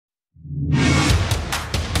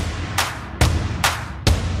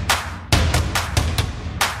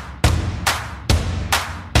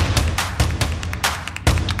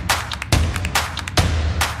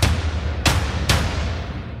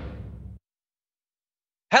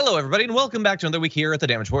Hello, everybody, and welcome back to another week here at the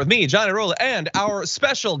Damage Report with me, Johnny Rolla, and our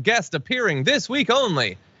special guest appearing this week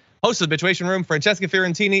only, host of the Bitchuation Room, Francesca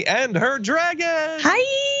Fiorentini, and her dragon.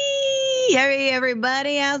 Hi, hey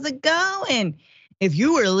everybody, how's it going? If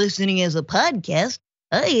you were listening as a podcast,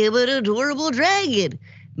 I am an adorable dragon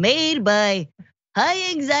made by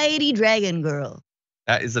High Anxiety Dragon Girl.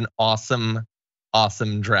 That is an awesome,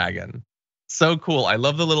 awesome dragon. So cool. I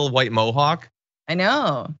love the little white mohawk. I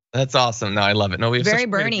know. That's awesome. No, I love it. No, we have very such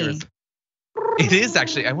Bernie. It is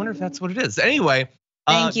actually. I wonder if that's what it is. Anyway,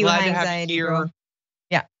 thank you, glad High to have Anxiety you here. Girl.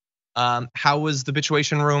 Yeah. How was the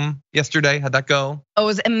Bitchuation Room yesterday? How'd that go? Oh, it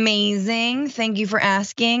was amazing. Thank you for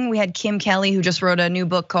asking. We had Kim Kelly, who just wrote a new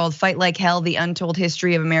book called Fight Like Hell: The Untold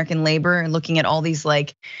History of American Labor, and looking at all these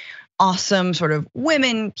like awesome sort of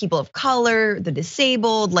women, people of color, the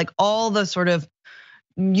disabled, like all the sort of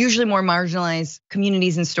usually more marginalized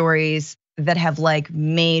communities and stories that have like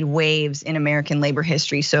made waves in American labor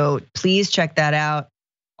history. So please check that out.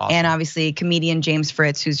 Awesome. And obviously comedian James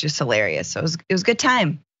Fritz, who's just hilarious. So it was a good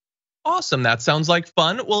time. Awesome, that sounds like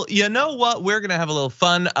fun. Well, you know what? We're gonna have a little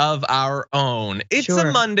fun of our own. It's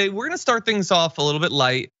a Monday. We're gonna start things off a little bit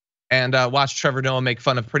light and watch Trevor Noah make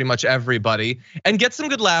fun of pretty much everybody and get some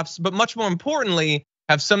good laughs, but much more importantly,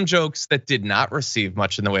 have some jokes that did not receive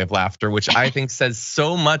much in the way of laughter, which I think says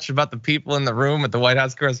so much about the people in the room at the White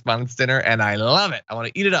House Correspondents Dinner, and I love it. I want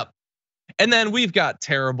to eat it up. And then we've got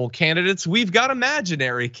terrible candidates, we've got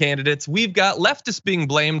imaginary candidates, we've got leftists being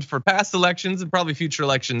blamed for past elections and probably future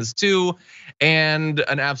elections too, and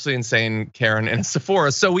an absolutely insane Karen in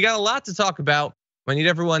Sephora. So we got a lot to talk about. I need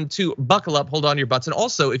everyone to buckle up, hold on to your butts, and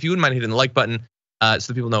also if you wouldn't mind hitting the like button so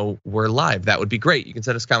that people know we're live, that would be great. You can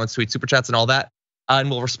send us comments, tweets, super chats, and all that. And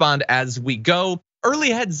we'll respond as we go.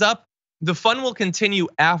 Early heads up, the fun will continue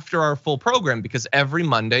after our full program because every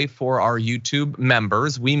Monday for our YouTube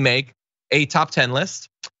members, we make a top 10 list,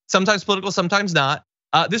 sometimes political, sometimes not.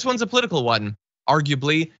 This one's a political one,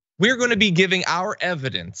 arguably. We're going to be giving our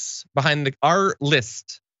evidence behind our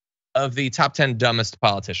list of the top 10 dumbest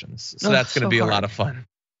politicians. So that's going to be a lot of fun.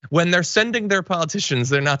 When they're sending their politicians,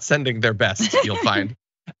 they're not sending their best, you'll find.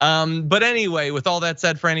 But anyway, with all that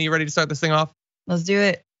said, Franny, you ready to start this thing off? Let's do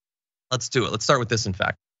it. Let's do it. Let's start with this, in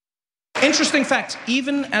fact. Interesting fact,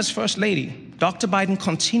 even as First Lady, Dr. Biden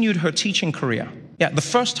continued her teaching career. Yeah, the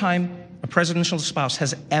first time a presidential spouse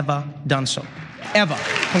has ever done so, ever.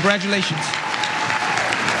 Congratulations.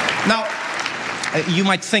 Now, you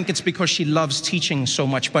might think it's because she loves teaching so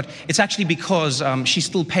much, but it's actually because she's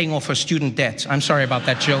still paying off her student debt. I'm sorry about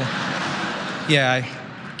that, Jill. Yeah,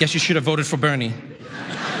 I guess you should have voted for Bernie.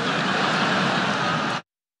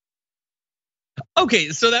 Okay,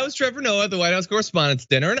 so that was Trevor Noah at the White House Correspondents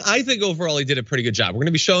Dinner, and I think overall he did a pretty good job. We're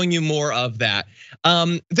gonna be showing you more of that.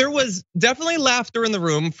 There was definitely laughter in the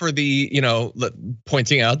room for the,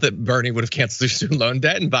 pointing out that Bernie would have canceled her student loan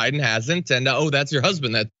debt and Biden hasn't, and that's your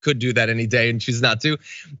husband that could do that any day and choose not to.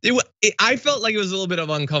 I felt like it was a little bit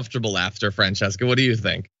of uncomfortable laughter, Francesca. What do you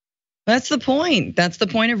think? That's the point. That's the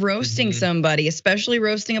point of roasting somebody, especially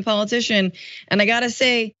roasting a politician. And I gotta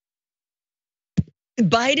say,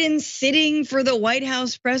 Biden sitting for the White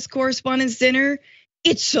House Press Correspondents Dinner,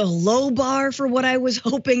 it's a low bar for what I was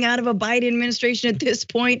hoping out of a Biden administration at this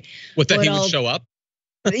point. What, that he would show up?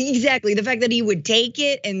 Exactly, the fact that he would take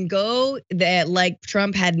it and go, that like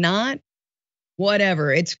Trump had not,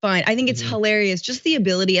 whatever, it's fine. I think it's hilarious, just the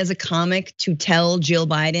ability as a comic to tell Jill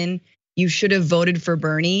Biden, you should have voted for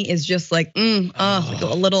Bernie is just like, like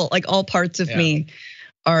a little, like all parts of me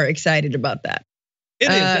are excited about that. It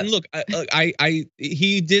is, and look,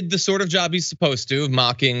 he did the sort of job he's supposed to,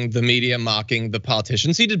 mocking the media, mocking the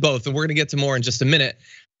politicians. He did both, and we're gonna get to more in just a minute.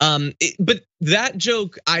 But that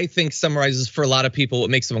joke, I think, summarizes for a lot of people what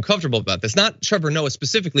makes them uncomfortable about this. Not Trevor Noah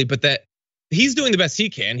specifically, but that he's doing the best he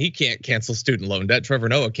can. He can't cancel student loan debt. Trevor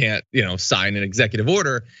Noah can't, sign an executive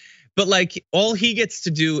order. But like, all he gets to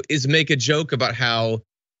do is make a joke about how,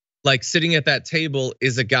 like, sitting at that table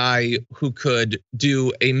is a guy who could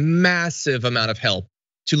do a massive amount of help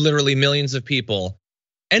to literally millions of people.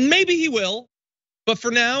 And maybe he will, but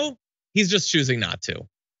for now, he's just choosing not to.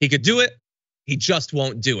 He could do it, he just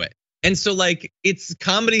won't do it. And so like, it's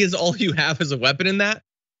comedy is all you have as a weapon in that,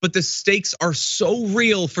 but the stakes are so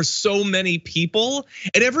real for so many people.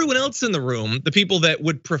 And everyone else in the room, the people that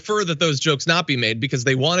would prefer that those jokes not be made because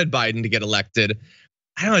they wanted Biden to get elected,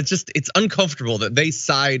 I don't know, it's uncomfortable that they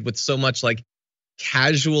side with so much like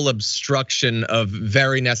casual obstruction of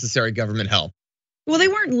very necessary government help. Well, they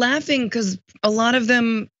weren't laughing because a lot of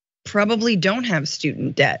them probably don't have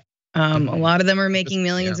student debt. A lot of them are making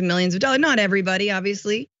millions and millions of dollars. Not everybody,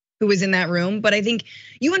 obviously, who was in that room. But I think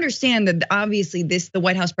you understand that obviously the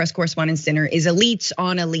White House Press Correspondents Dinner is elites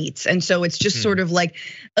on elites. And so it's just sort of like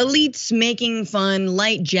elites making fun,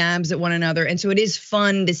 light jabs at one another. And so it is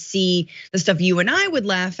fun to see the stuff you and I would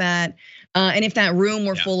laugh at. And if that room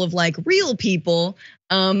were full of like real people,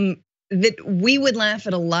 that we would laugh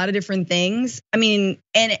at a lot of different things. I mean,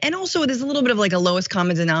 and also there's a little bit of like a lowest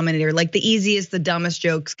common denominator, like the easiest, the dumbest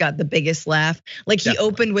jokes got the biggest laugh. Like he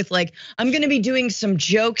opened with like, I'm gonna be doing some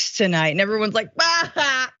jokes tonight. And everyone's like,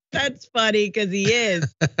 bah, that's funny, because he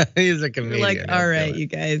is. He's a comedian. We're like, all right, you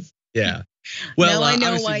guys. Yeah. Well, now I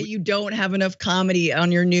know why you don't have enough comedy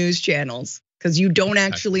on your news channels, because you don't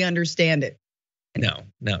actually understand it. No,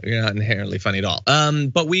 you're not inherently funny at all.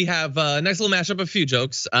 But we have a nice little mashup of a few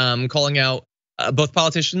jokes, calling out both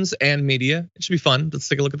politicians and media. It should be fun. Let's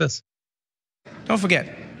take a look at this. Don't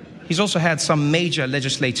forget, he's also had some major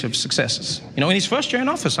legislative successes. In his first year in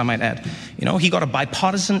office, I might add. He got a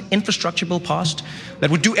bipartisan infrastructure bill passed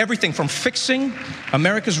that would do everything from fixing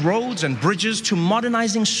America's roads and bridges to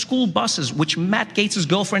modernizing school buses, which Matt Gaetz'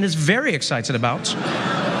 girlfriend is very excited about.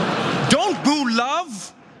 Don't boo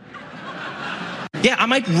love. Yeah, I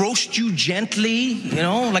might roast you gently,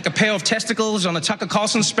 like a pair of testicles on a Tucker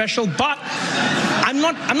Carlson special, but I'm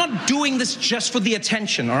not doing this just for the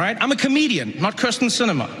attention, all right? I'm a comedian, not Kirsten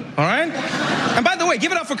Sinema, all right? And by the way,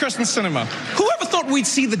 give it up for Kirsten Sinema. Whoever thought we'd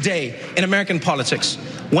see the day in American politics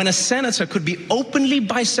when a senator could be openly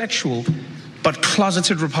bisexual but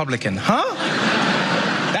closeted Republican, huh?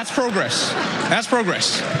 That's progress. That's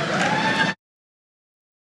progress.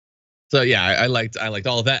 So yeah, I liked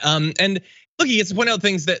all of that. And look, he gets to point out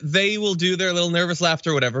things that they will do their little nervous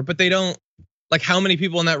laughter or whatever, but they don't, like, how many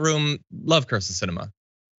people in that room love Kirsten Sinema?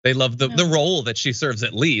 They love the role that she serves,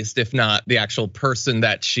 at least, if not the actual person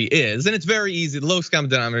that she is. And it's very easy. The lowest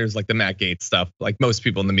common denominator is like the Matt Gaetz stuff. Like most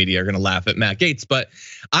people in the media are gonna laugh at Matt Gaetz, but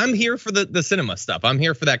I'm here for the Sinema stuff. I'm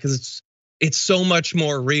here for that because it's so much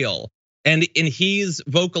more real. And he's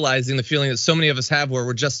vocalizing the feeling that so many of us have where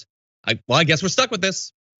we're just, I guess we're stuck with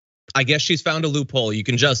this. I guess she's found a loophole. You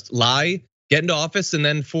can just lie, get into office, and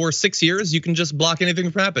then for 6 years, you can just block anything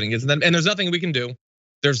from happening. And there's nothing we can do.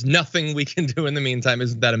 There's nothing we can do in the meantime.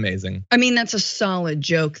 Isn't that amazing? I mean, that's a solid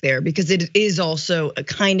joke there, because it is also a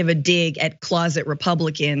kind of a dig at closet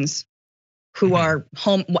Republicans who are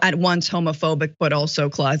at once homophobic, but also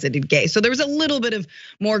closeted gay. So there was a little bit of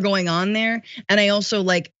more going on there. And I also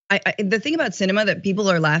like, the thing about Sinema that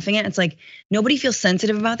people are laughing at, it's like nobody feels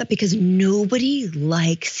sensitive about that because nobody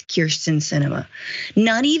likes Kirsten Sinema.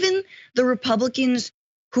 Not even the Republicans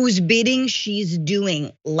whose bidding she's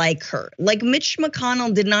doing like her. Like Mitch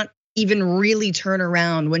McConnell did not even really turn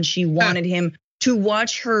around when she wanted him to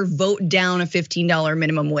watch her vote down a $15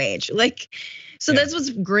 minimum wage. So that's what's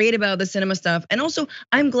great about the Sinema stuff. And also,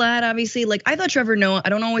 I'm glad, obviously, like I thought Trevor Noah, I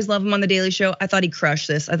don't always love him on The Daily Show. I thought he crushed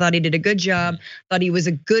this. I thought he did a good job. Thought he was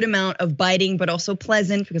a good amount of biting, but also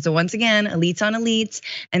pleasant, because once again, elites on elites.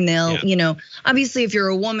 And they'll, obviously if you're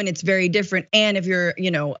a woman, it's very different. And if you're,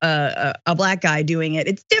 a black guy doing it,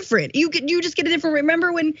 it's different. You just get a different,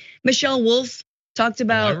 remember when Michelle Wolf talked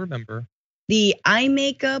about I remember the eye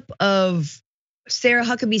makeup of Sarah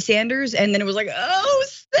Huckabee Sanders, and then it was like, oh,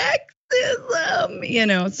 sexism,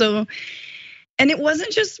 so, and it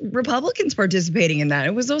wasn't just Republicans participating in that.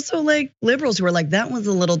 It was also like liberals who were like, that was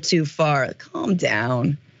a little too far, calm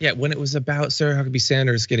down. Yeah, when it was about Sarah Huckabee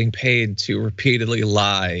Sanders getting paid to repeatedly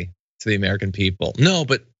lie to the American people. No,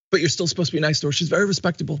 but you're still supposed to be nice to her. She's very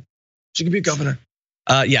respectable. She can be a governor.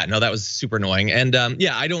 Yeah, no, that was super annoying. And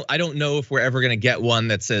yeah, I don't know if we're ever gonna get one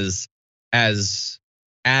that's as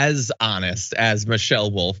honest as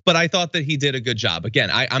Michelle Wolf, but I thought that he did a good job. Again,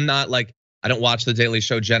 I'm not like, I don't watch The Daily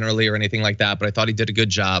Show generally or anything like that, but I thought he did a good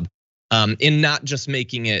job in not just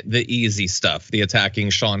making it the easy stuff, the attacking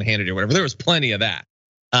Sean Hannity or whatever. There was plenty of that.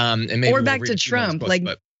 And maybe or back to Trump, like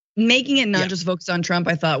making it not just focus on Trump,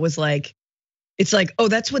 I thought was like, it's like, oh,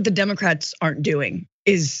 that's what the Democrats aren't doing,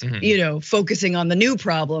 is focusing on the new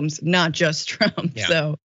problems, not just Trump.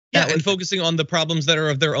 So and focusing on the problems that are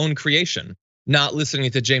of their own creation. Not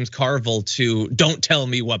listening to James Carville to don't tell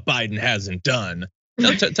me what Biden hasn't done.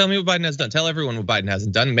 No, tell me what Biden has done. Tell everyone what Biden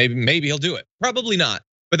hasn't done. Maybe he'll do it. Probably not.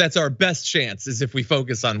 But that's our best chance, is if we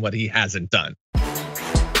focus on what he hasn't done.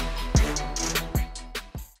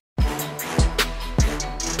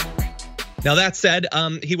 Now that said,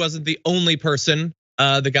 he wasn't the only person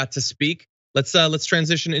that got to speak. Let's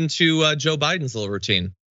transition into Joe Biden's little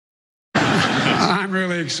routine. I'm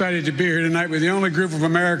really excited to be here tonight with the only group of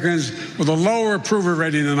Americans with a lower approval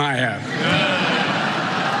rating than I have.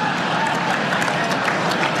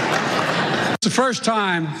 It's the first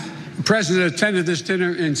time the president attended this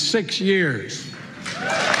dinner in 6 years.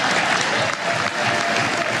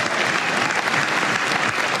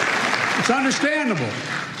 understandable.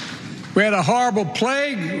 We had a horrible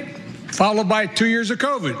plague followed by 2 years of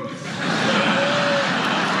COVID.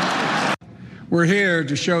 We're here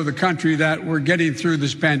to show the country that we're getting through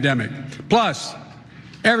this pandemic. Plus,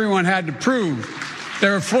 everyone had to prove they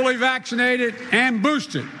were fully vaccinated and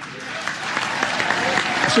boosted.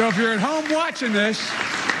 So if you're at home watching this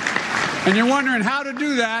and you're wondering how to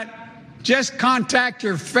do that, just contact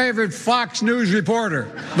your favorite Fox News reporter.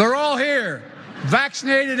 They're all here,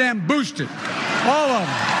 vaccinated and boosted, all of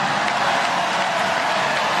them.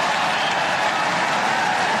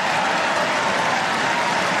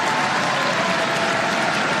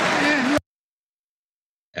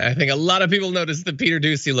 I think a lot of people noticed the Peter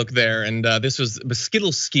Doocy look there, and this was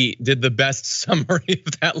Skittle Skeet did the best summary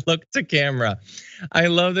of that look to camera. I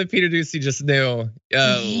love that Peter Doocy just knew.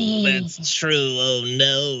 Oh, that's true. Oh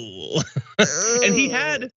no.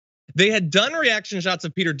 And they had done reaction shots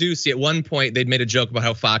of Peter Doocy. At one point, they'd made a joke about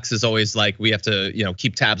how Fox is always like, we have to,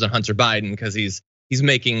 keep tabs on Hunter Biden because he's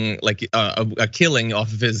making like a killing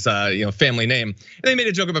off of his family name. And they made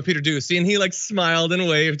a joke about Peter Doocy, and he like smiled and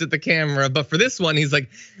waved at the camera. But for this one, he's like,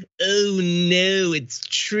 oh no, it's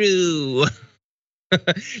true.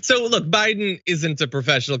 So look, Biden isn't a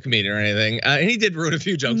professional comedian or anything, and he did ruin a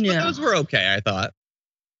few jokes, but those were okay, I thought.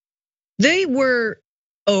 They were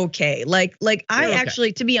okay. Like I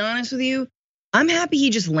actually, to be honest with you, I'm happy he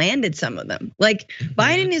just landed some of them. Like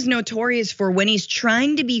Biden is notorious for when he's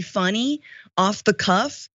trying to be funny off the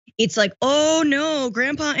cuff, it's like, oh no,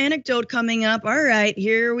 grandpa anecdote coming up. All right,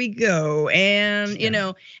 here we go. And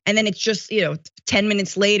and then it's just, 10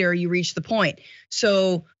 minutes later, you reach the point.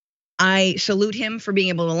 So I salute him for being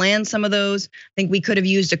able to land some of those. I think we could have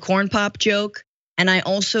used a corn pop joke. And I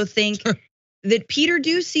also think that Peter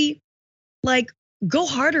Doocy, go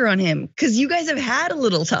harder on him, because you guys have had a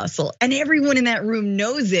little tussle and everyone in that room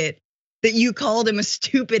knows it, that you called him a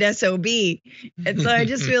stupid SOB. And so I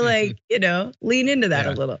just feel like, lean into that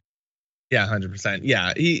a little. Yeah, 100%.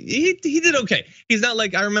 Yeah, he did okay. He's not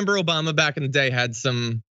like, I remember Obama back in the day had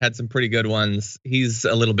some pretty good ones. He's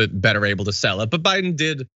a little bit better able to sell it, but Biden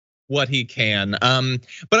did what he can. But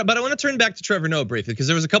I want to turn back to Trevor Noah briefly, because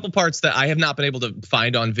there was a couple parts that I have not been able to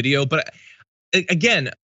find on video. But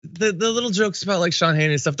again, the little jokes about like Sean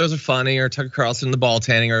Hannity and stuff, those are funny, or Tucker Carlson, the ball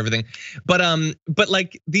tanning or everything. But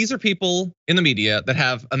like these are people in the media that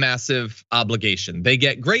have a massive obligation. They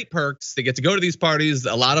get great perks. They get to go to these parties.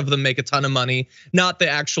 A lot of them make a ton of money, not the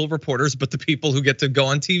actual reporters, but the people who get to go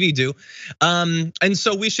on TV do. And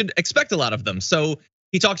so we should expect a lot of them. So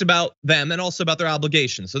he talked about them and also about their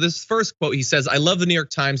obligations. So this first quote, he says, "I love the New York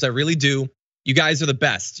Times, I really do. You guys are the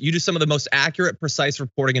best. You do some of the most accurate, precise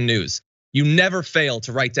reporting in news. You never fail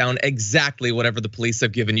to write down exactly whatever the police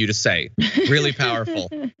have given you to say. Really powerful.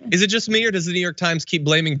 Is it just me, or does the New York Times keep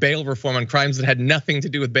blaming bail reform on crimes that had nothing to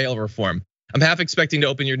do with bail reform? I'm half expecting to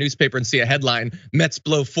open your newspaper and see a headline, Mets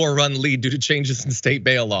blow 4-run lead due to changes in state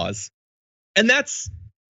bail laws." And that's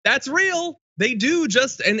real. They do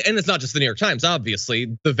just, and it's not just the New York Times,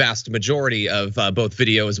 obviously. The vast majority of both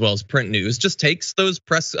video as well as print news just takes those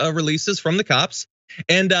press releases from the cops.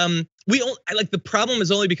 And the problem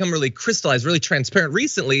has only become really crystallized, really transparent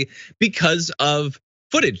recently because of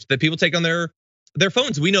footage that people take on their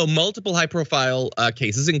phones. We know multiple high-profile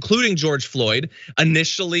cases, including George Floyd.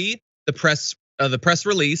 Initially, the press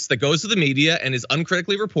release that goes to the media and is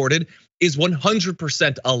uncritically reported is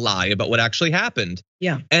 100% a lie about what actually happened.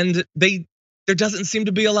 Yeah, and there doesn't seem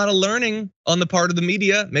to be a lot of learning on the part of the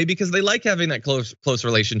media. Maybe because they like having that close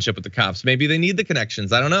relationship with the cops. Maybe they need the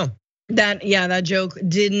connections. I don't know. That joke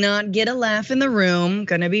did not get a laugh in the room,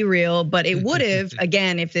 gonna be real, but it would have,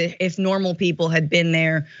 again, if normal people had been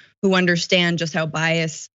there who understand just how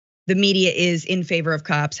biased the media is in favor of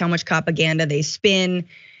cops, how much propaganda they spin.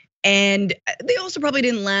 And they also probably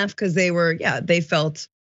didn't laugh because they felt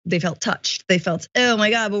touched. They felt, oh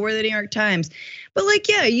my God, but we're the New York Times. But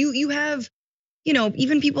you have,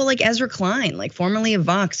 even people like Ezra Klein, like formerly of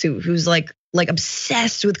Vox, who's like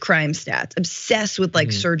obsessed with crime stats, obsessed with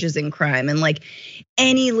surges in crime, and like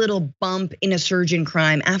any little bump in a surge in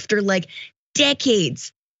crime after like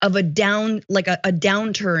decades of a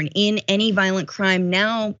downturn in any violent crime.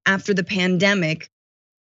 Now after the pandemic,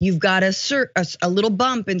 you've got a little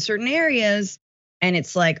bump in certain areas, and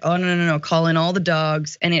it's like, oh no, call in all the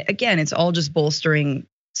dogs. And it's all just bolstering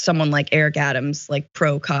someone like Eric Adams, like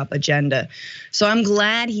pro-cop agenda. So I'm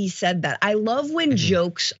glad he said that. I love when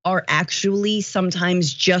jokes are actually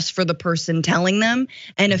sometimes just for the person telling them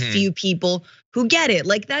and a few people who get it.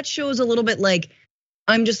 Like that shows a little bit like,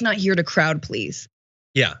 I'm just not here to crowd please.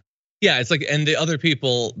 Yeah, it's like, and the other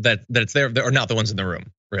people that it's there are not the ones in the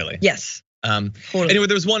room, really. Yes. Anyway,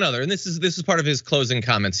 there was one other, and this is part of his closing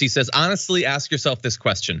comments. He says, honestly, ask yourself this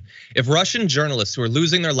question. If Russian journalists who are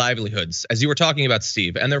losing their livelihoods, as you were talking about,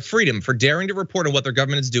 Steve, and their freedom for daring to report on what their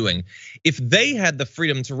government is doing, if they had the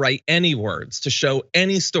freedom to write any words, to show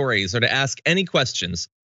any stories, or to ask any questions,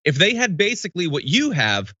 if they had basically what you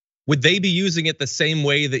have, would they be using it the same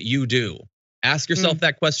way that you do? Ask yourself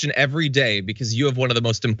that question every day, because you have one of the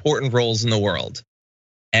most important roles in the world.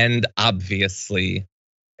 And obviously,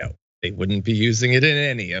 they wouldn't be using it in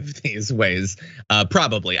any of these ways.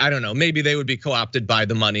 Probably, I don't know. Maybe they would be co-opted by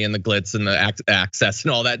the money and the glitz and the access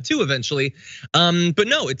and all that too eventually. But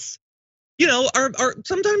no, it's,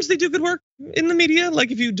 sometimes they do good work in the media. Like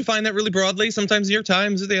if you define that really broadly, sometimes New York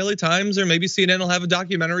Times or the LA Times or maybe CNN will have a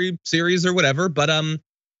documentary series or whatever. But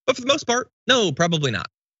for the most part, no, probably not.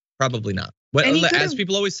 Probably not. As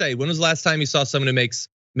people always say, when was the last time you saw someone who makes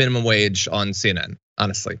minimum wage on CNN?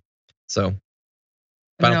 Honestly, so.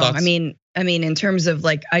 Final thoughts? I mean, in terms of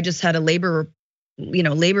like, I just had a labor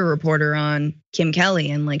reporter on, Kim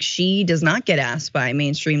Kelly, and like she does not get asked by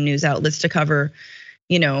mainstream news outlets to cover,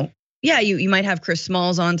 you might have Chris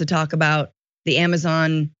Smalls on to talk about the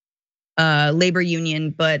Amazon labor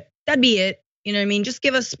union, but that'd be it. You know what I mean? Just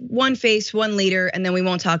give us one face, one leader, and then we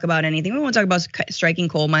won't talk about anything. We won't talk about striking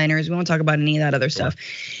coal miners. We won't talk about any of that other stuff.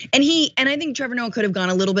 And I think Trevor Noah could have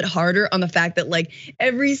gone a little bit harder on the fact that like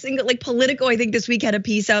every single, like Politico, I think this week had a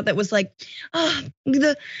piece out that was like,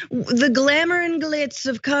 the glamour and glitz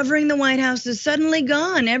of covering the White House is suddenly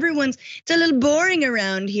gone. It's a little boring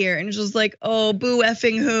around here. And it's just like, oh, boo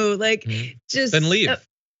effing who? Like, just then leave.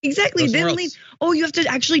 Exactly. Then leave. Oh, you have to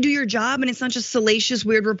actually do your job, and it's not just salacious,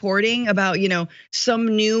 weird reporting about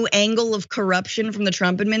some new angle of corruption from the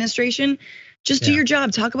Trump administration. Just do your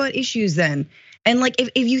job. Talk about issues then. And like, if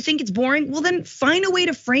you think it's boring, well then find a way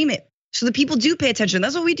to frame it so that people do pay attention.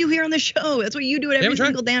 That's what we do here on the show. That's what you do it every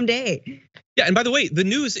single damn day. Yeah, and by the way, the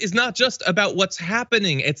news is not just about what's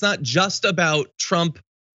happening. It's not just about Trump,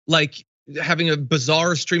 like, having a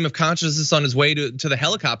bizarre stream of consciousness on his way to the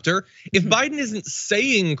helicopter. If Biden isn't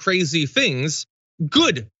saying crazy things,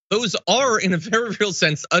 good. Those are, in a very real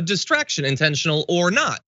sense, a distraction, intentional or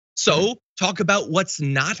not. So talk about what's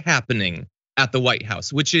not happening at the White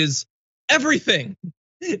House, which is everything.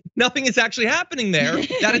 Nothing is actually happening there.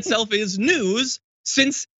 That itself is news,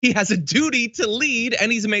 since he has a duty to lead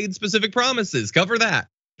and he's made specific promises. Cover that.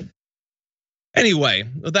 Anyway,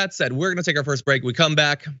 with that said, we're gonna take our first break. We come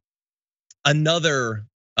back. Another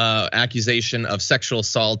accusation of sexual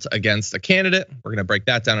assault against a candidate. We're gonna break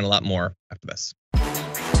that down and a lot more after this.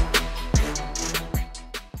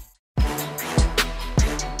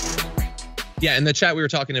 Yeah, in the chat we were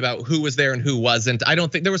talking about who was there and who wasn't. I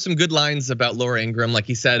don't think there were some good lines about Laura Ingraham. Like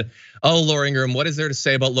he said, oh, Laura Ingraham, what is there to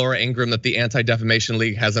say about Laura Ingraham that the Anti-Defamation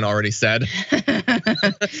League hasn't already said?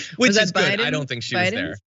 Which is good. I don't think she was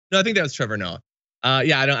there. No, I think that was Trevor Noah.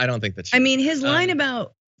 Yeah, I don't think that she was. His line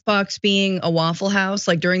about Fox being a Waffle House,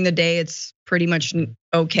 like during the day it's pretty much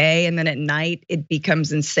okay, and then at night it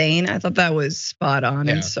becomes insane. I thought that was spot on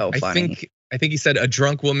and so funny. I think he said a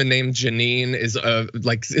drunk woman named Janine is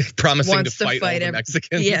like promising to fight all the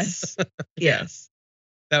Mexicans. Yes, yes.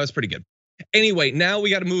 That was pretty good. Anyway, now we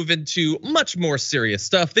got to move into much more serious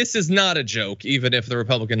stuff. This is not a joke, even if the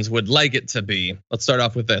Republicans would like it to be. Let's start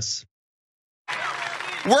off with this.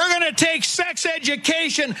 We're gonna take sex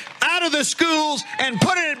education out of the schools and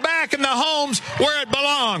putting it back in the homes where it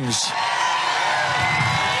belongs.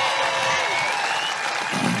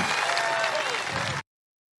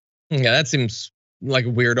 Yeah, that seems like a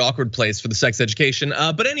weird, awkward place for the sex education.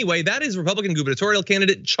 But anyway, that is Republican gubernatorial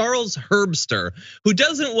candidate Charles Herbster, who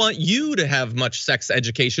doesn't want you to have much sex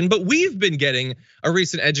education, but we've been getting a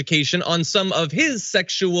recent education on some of his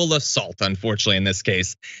sexual assault, unfortunately, in this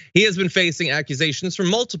case. He has been facing accusations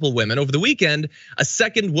from multiple women. Over the weekend, a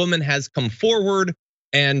second woman has come forward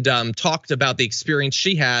and talked about the experience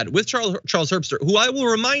she had with Charles Herbster, who I will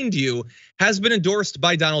remind you has been endorsed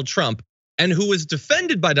by Donald Trump and who was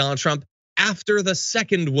defended by Donald Trump after the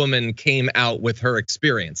second woman came out with her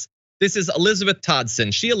experience. This is Elizabeth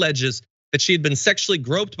Todson. She alleges that she had been sexually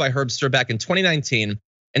groped by Herbster back in 2019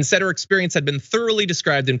 and said her experience had been thoroughly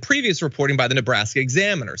described in previous reporting by the Nebraska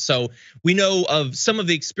Examiner. So we know of some of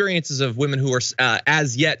the experiences of women who are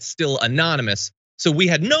as yet still anonymous. So we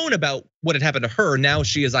had known about what had happened to her. Now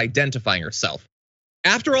she is identifying herself.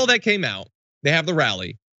 After all that came out, they have the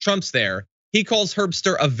rally. Trump's there. He calls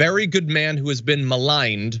Herbster a very good man who has been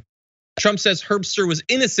maligned. Trump says Herbster was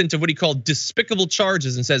innocent of what he called despicable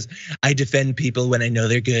charges and says, I defend people when I know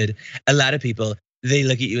they're good. A lot of people, they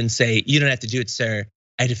look at you and say, you don't have to do it, sir.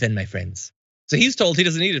 I defend my friends. So he's told he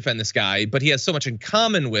doesn't need to defend this guy, but he has so much in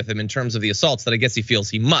common with him in terms of the assaults that I guess he feels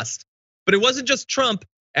he must. But it wasn't just Trump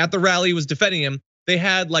at the rally who was defending him. They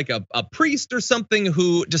had like a priest or something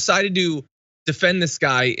who decided to defend this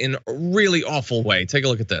guy in a really awful way. Take a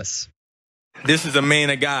look at this. This is a man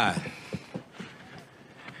of God.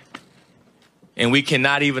 And we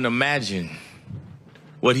cannot even imagine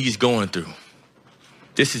what he's going through.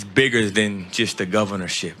 This is bigger than just a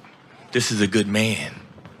governorship. This is a good man.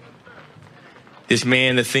 This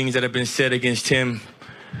man, the things that have been said against him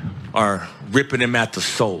are ripping him at the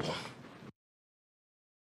soul.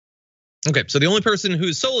 Okay, so the only person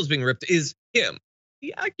whose soul is being ripped is him.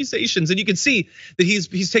 The accusations, and you can see that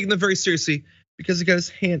he's taking them very seriously because he got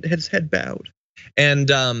his head bowed. And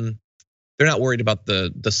they're not worried about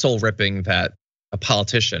the soul ripping that a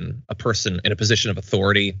politician, a person in a position of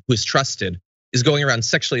authority who is trusted, is going around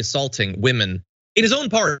sexually assaulting women in his own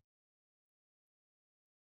party.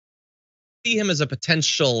 See him as a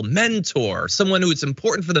potential mentor, someone who it's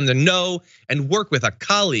important for them to know and work with, a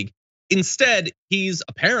colleague. Instead, he's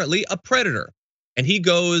apparently a predator, and he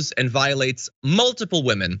goes and violates multiple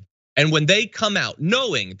women. And when they come out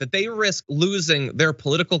knowing that they risk losing their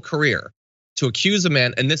political career to accuse a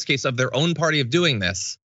man, in this case of their own party, of doing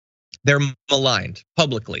this, they're maligned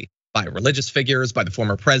publicly by religious figures, by the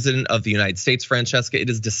former president of the United States, Francesca. It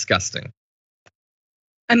is disgusting.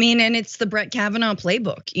 I mean, and it's the Brett Kavanaugh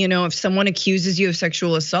playbook. You know, if someone accuses you of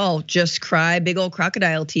sexual assault, just cry big old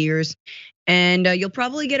crocodile tears, and you'll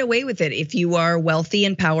probably get away with it if you are wealthy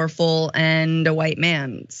and powerful and a white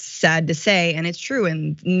man. Sad to say, and it's true.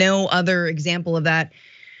 And no other example of that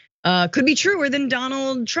could be truer than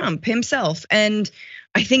Donald Trump himself. And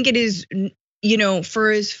I think it is, you know, for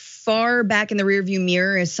as far back in the rearview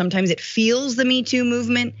mirror as sometimes it feels the Me Too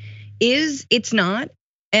movement is, it's not.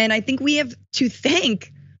 And I think we have to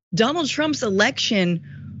thank Donald Trump's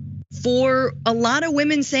election for a lot of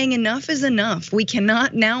women saying enough is enough. We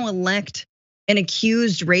cannot now elect an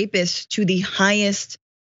accused rapist to the highest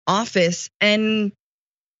office. And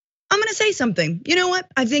I'm gonna say something. You know what?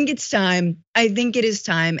 I think it's time. I think it is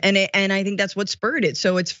time. And I think that's what spurred it.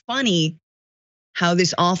 So it's funny how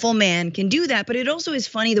this awful man can do that, but it also is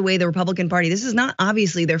funny the way the Republican Party, this is not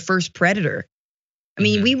obviously their first predator. I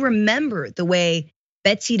mean, we remember the way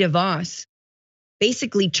Betsy DeVos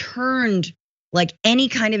basically turned like any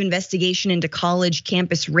kind of investigation into college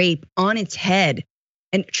campus rape on its head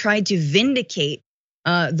and tried to vindicate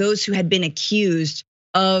those who had been accused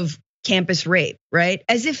of campus rape, right?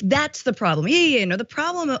 As if that's the problem. No, the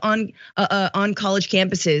problem on college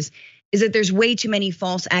campuses is that there's way too many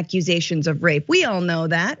false accusations of rape. We all know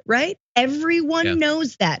that, right? Everyone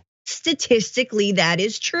knows that. Statistically, that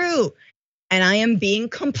is true. And I am being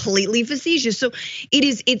completely facetious. So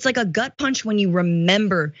it's like a gut punch when you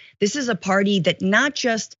remember this is a party that not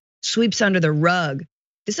just sweeps under the rug.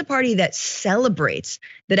 This is a party that celebrates,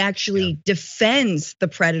 that actually defends the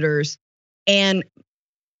predators. And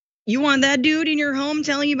you want that dude in your home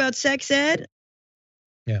telling you about sex ed?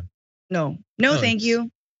 Yeah. No, thank you.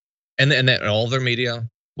 And that all their media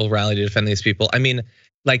will rally to defend these people. I mean,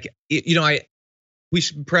 like, you know, we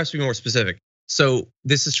should perhaps be more specific. So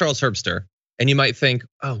this is Charles Herbster. And you might think,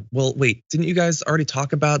 oh, well, wait, didn't you guys already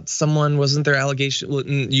talk about someone? Wasn't there allegation? Well,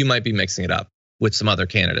 you might be mixing it up with some other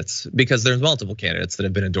candidates, because there's multiple candidates that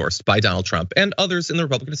have been endorsed by Donald Trump and others in the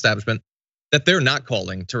Republican establishment that they're not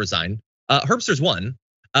calling to resign. Herbster's one,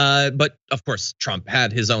 but of course, Trump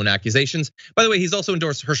had his own accusations. By the way, he's also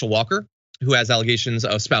endorsed Herschel Walker, who has allegations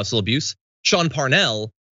of spousal abuse. Sean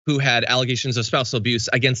Parnell, who had allegations of spousal abuse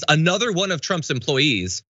against another one of Trump's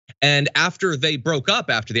employees. And after they broke up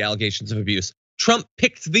after the allegations of abuse, Trump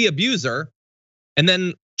picked the abuser and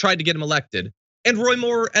then tried to get him elected. And Roy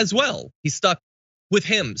Moore as well, he stuck with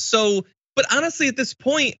him. So, but honestly, at this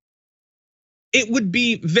point, it would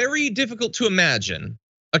be very difficult to imagine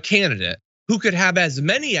a candidate who could have as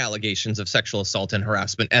many allegations of sexual assault and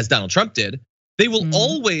harassment as Donald Trump did. They will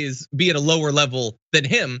always be at a lower level than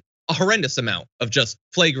him, a horrendous amount of just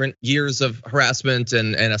flagrant years of harassment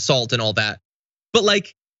and assault and all that. But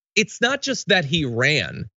like, it's not just that he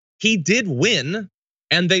ran, he did win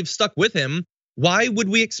and they've stuck with him. Why would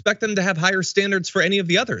we expect them to have higher standards for any of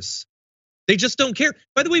the others? They just don't care.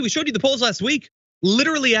 By the way, we showed you the polls last week,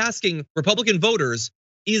 literally asking Republican voters,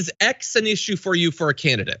 is X an issue for you for a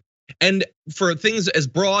candidate? And for things as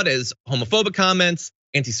broad as homophobic comments,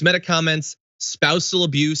 anti-Semitic comments, spousal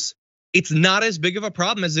abuse, it's not as big of a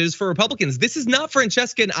problem as it is for Republicans. This is not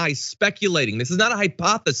Francesca and I speculating. This is not a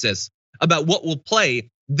hypothesis about what will play.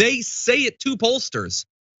 They say it to pollsters.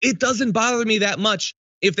 It doesn't bother me that much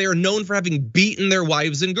if they are known for having beaten their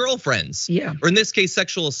wives and girlfriends. Yeah. Or in this case,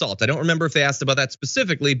 sexual assault. I don't remember if they asked about that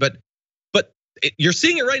specifically, but you're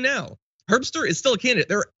seeing it right now. Herbster is still a candidate.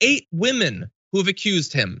 There are 8 women who have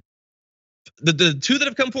accused him. the two that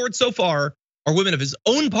have come forward so far are women of his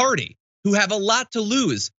own party who have a lot to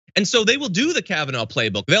lose. And so they will do the Kavanaugh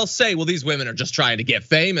playbook. They'll say, well, these women are just trying to get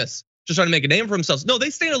famous, just trying to make a name for themselves. No, they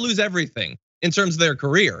stand to lose everything in terms of their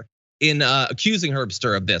career in accusing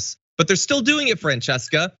Herbster of this. But they're still doing it,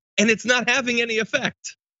 Francesca, and it's not having any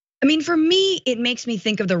effect. I mean, for me, it makes me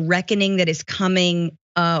think of the reckoning that is coming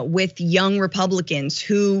with young Republicans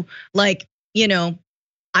who, like,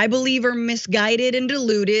 I believe are misguided and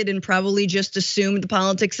deluded and probably just assumed the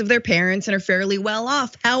politics of their parents and are fairly well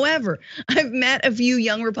off. However, I've met a few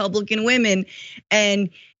young Republican women and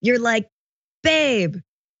you're like, babe,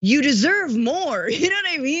 you deserve more. You know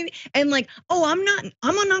what I mean? And like, oh,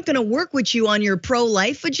 I'm not gonna work with you on your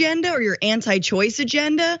pro-life agenda or your anti-choice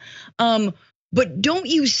agenda. But don't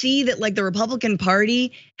you see that like the Republican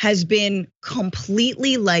Party has been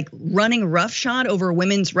completely like running roughshod over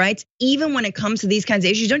women's rights, even when it comes to these kinds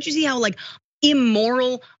of issues? Don't you see how like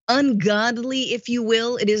immoral, ungodly, if you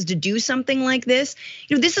will, it is to do something like this?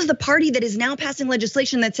 This is the party that is now passing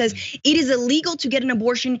legislation that says it is illegal to get an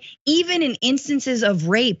abortion, even in instances of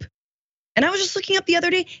rape. And I was just looking up the other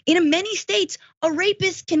day, in many states, a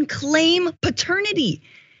rapist can claim paternity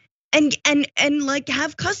and like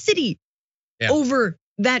have custody over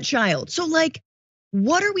that child. So like,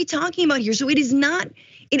 what are we talking about here? So it is not, look,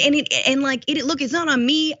 it's not on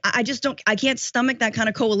me. I can't stomach that kind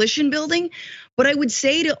of coalition building. But I would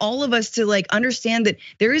say to all of us to like understand that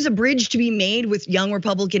there is a bridge to be made with young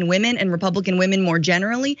Republican women and Republican women more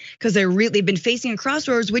generally, because they've been facing a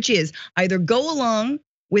crossroads, which is either go along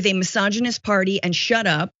with a misogynist party and shut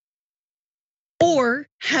up, or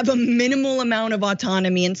have a minimal amount of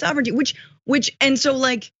autonomy and sovereignty, and so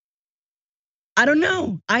like, I don't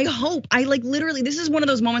know. I hope, literally, this is one of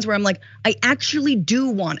those moments where I'm like, I actually do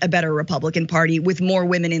want a better Republican Party with more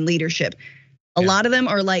women in leadership. A lot of them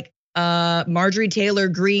are like Marjorie Taylor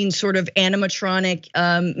Greene sort of animatronic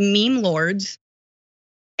meme lords,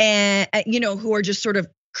 and who are just sort of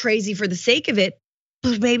crazy for the sake of it.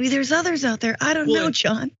 But maybe there's others out there. I don't know,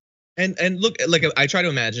 John. And look, like I try to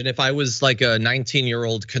imagine if I was like a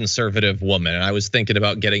 19-year-old conservative woman and I was thinking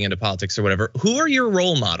about getting into politics or whatever, who are your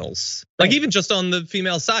role models? Like even just on the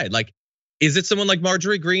female side, like, is it someone like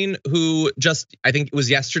Marjorie Greene who just, I think it was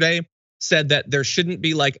yesterday, said that there shouldn't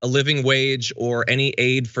be like a living wage or any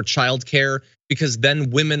aid for childcare because then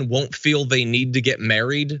women won't feel they need to get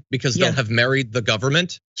married because they'll have married the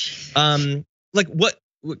government? Like what,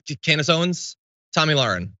 Candace Owens, Tomi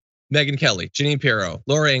Lahren, Megyn Kelly, Jeanine Pirro,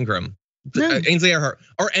 Laura Ingraham, Ainsley Earhart.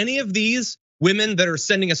 Are any of these women that are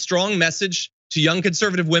sending a strong message to young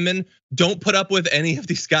conservative women, don't put up with any of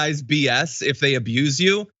these guys' BS if they abuse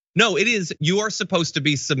you? No, it is, you are supposed to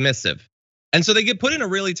be submissive. And so they get put in a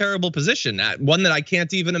really terrible position, one that I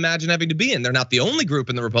can't even imagine having to be in. They're not the only group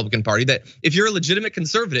in the Republican Party that if you're a legitimate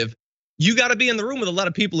conservative, you gotta be in the room with a lot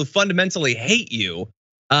of people who fundamentally hate you.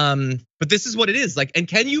 But this is what it is like, and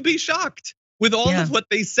can you be shocked with all of what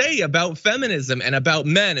they say about feminism and about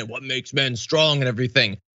men and what makes men strong and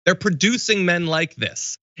everything? They're producing men like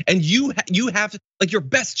this. And you have like your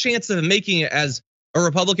best chance of making it as a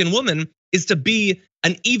Republican woman is to be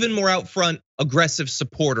an even more out front, aggressive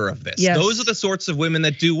supporter of this. Yes. Those are the sorts of women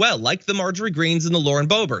that do well, like the Marjorie Greenes and the Lauren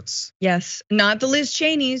Boeberts. Yes, not the Liz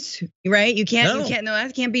Cheneys, right? You can't, no,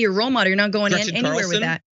 that can't be your role model. You're not going anywhere with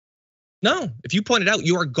that. No, if you point it out,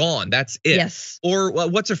 you are gone. That's it. Yes. Or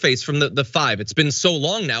what's her face from the Five? It's been so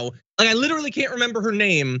long now. Like I literally can't remember her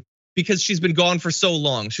name because she's been gone for so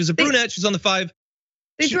long. She was a brunette. She's on the Five.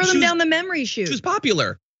 They throw them down the memory chute. She was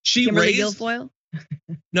popular. Kimberly Guilfoyle?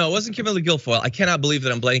 No, it wasn't Kimberly Guilfoyle. I cannot believe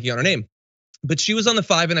that I'm blanking on her name. But she was on the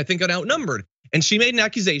Five and I think got outnumbered. And she made an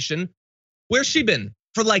accusation. Where's she been?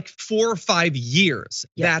 For like 4 or 5 years.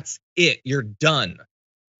 Yeah. That's it. You're done.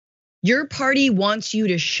 Your party wants you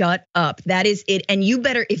to shut up. That is it. And you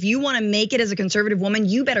better, if you want to make it as a conservative woman,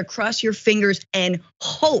 you better cross your fingers and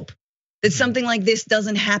hope that something like this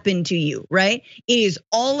doesn't happen to you, right? It is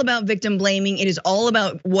all about victim blaming. It is all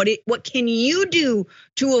about what can you do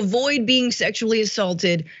to avoid being sexually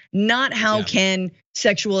assaulted, not how can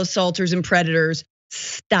sexual assaulters and predators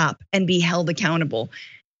stop and be held accountable.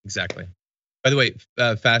 Exactly. By the way,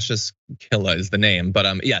 Fascist Killa is the name,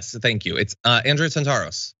 but yes, thank you. It's Andrea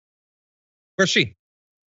Santaros. Where's she? She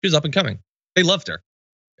was up and coming. They loved her.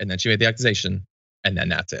 And then she made the accusation, and then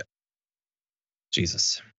that's it.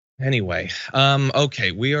 Jesus. Anyway,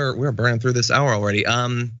 okay, we're burning through this hour already.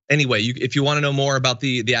 Anyway, if you want to know more about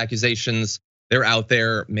the accusations, they're out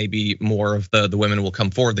there. Maybe more of the women will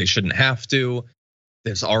come forward. They shouldn't have to.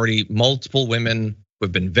 There's already multiple women who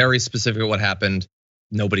have been very specific at what happened.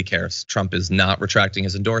 Nobody cares. Trump is not retracting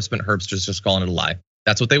his endorsement. Herbster's just calling it a lie.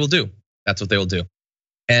 That's what they will do. That's what they will do.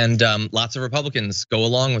 And lots of Republicans go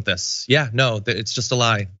along with this. Yeah, no, it's just a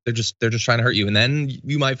lie. They're just trying to hurt you, and then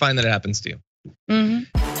you might find that it happens to you.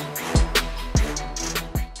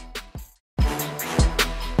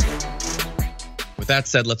 With that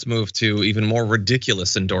said, let's move to even more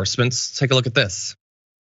ridiculous endorsements. Take a look at this.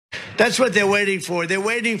 That's what they're waiting for. They're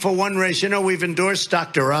waiting for one race. You know, we've endorsed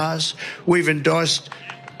Dr. Oz. We've endorsed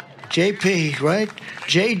JP, right?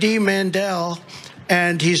 JD Mandell,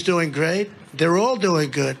 and he's doing great. They're all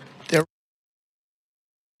doing good. I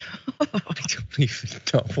don't even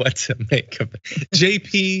know what to make of it.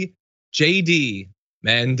 JD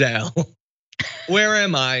Mandell. Where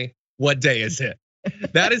am I? What day is it?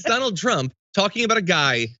 That is Donald Trump talking about a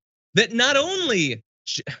guy that not only,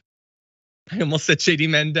 I almost said JD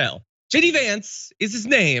Mandel. JD Vance is his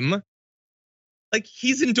name. Like,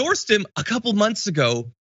 he's endorsed him a couple months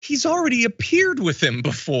ago. He's already appeared with him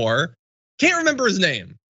before. Can't remember his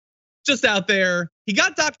name. Just out there. He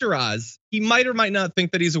got Dr. Oz. He might or might not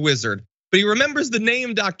think that he's a wizard, but he remembers the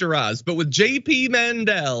name Dr. Oz. But with JP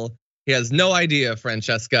Mandel, he has no idea,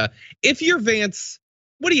 Francesca. If you're Vance,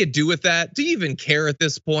 what do you do with that? Do you even care at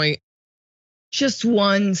this point? Just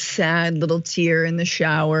one sad little tear in the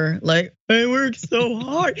shower. Like, I worked so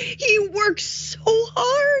hard. He worked so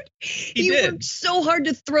hard. He worked so hard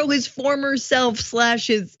to throw his former self /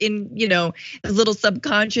 his little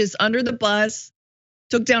subconscious under the bus.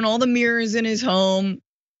 Took down all the mirrors in his home.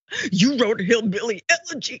 You wrote a hillbilly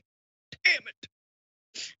elegy. Damn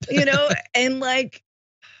it.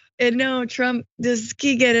 And no, Trump,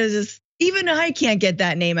 even I can't get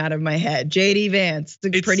that name out of my head. JD Vance,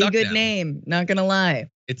 it's a pretty good name, not gonna lie.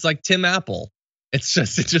 It's like Tim Apple. It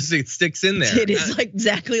sticks in there. It is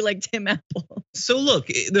exactly like Tim Apple. So look,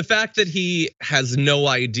 the fact that he has no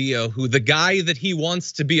idea who the guy that he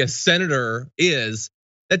wants to be a senator is,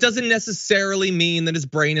 that doesn't necessarily mean that his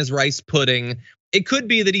brain is rice pudding. It could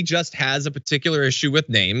be that he just has a particular issue with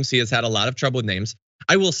names. He has had a lot of trouble with names.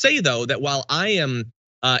 I will say though that while I am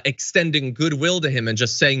extending goodwill to him and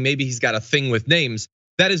just saying maybe he's got a thing with names,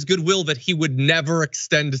 that is goodwill that he would never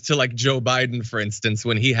extend to like Joe Biden, for instance,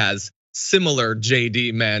 when he has similar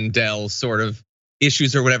JD Mandel sort of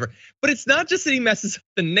issues or whatever. But it's not just that he messes up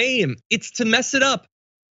the name, it's to mess it up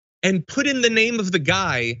and put in the name of the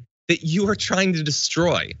guy that you are trying to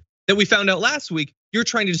destroy. That we found out last week, you're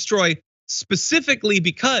trying to destroy specifically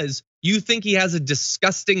because you think he has a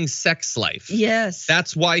disgusting sex life. Yes.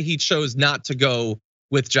 That's why he chose not to go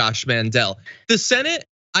with Josh Mandel. The Senate,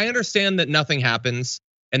 I understand that nothing happens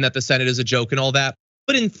and that the Senate is a joke and all that,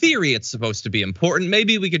 but in theory, it's supposed to be important.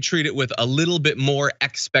 Maybe we could treat it with a little bit more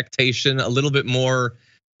expectation, a little bit more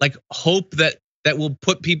like hope that will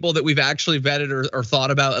put people that we've actually vetted or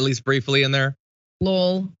thought about at least briefly in there.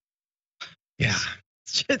 Lol. Yeah.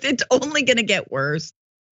 It's only gonna get worse.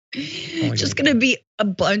 Just gonna be a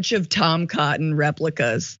bunch of Tom Cotton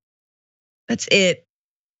replicas. That's it.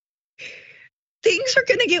 Things are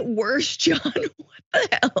gonna get worse, John. What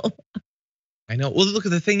the hell? I know. Well, look,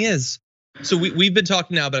 the thing is, so we've been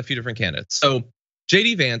talking now about a few different candidates. So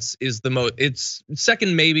JD Vance is it's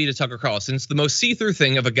second maybe to Tucker Carlson. It's the most see-through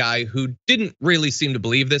thing of a guy who didn't really seem to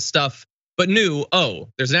believe this stuff, but knew, oh,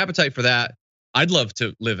 there's an appetite for that. I'd love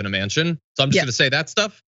to live in a mansion. So I'm just gonna say that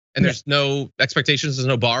stuff. And there's no expectations, there's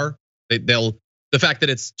no bar. The fact that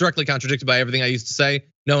it's directly contradicted by everything I used to say,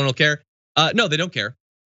 no one will care. No, they don't care.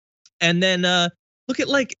 And then look at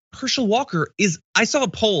like Herschel Walker I saw a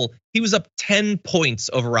poll, he was up 10 points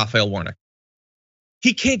over Raphael Warnock.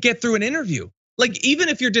 He can't get through an interview. Like, even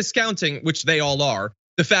if you're discounting, which they all are,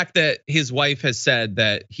 the fact that his wife has said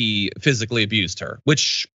that he physically abused her,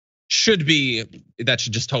 which should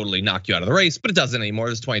just totally knock you out of the race, but it doesn't anymore.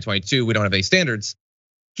 It's 2022, we don't have any standards.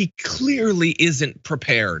 He clearly isn't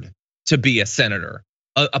prepared to be a senator,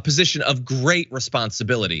 a position of great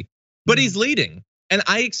responsibility, but he's leading. And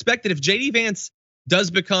I expect that if JD Vance does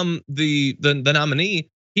become the nominee,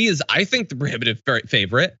 he is, I think, the prohibitive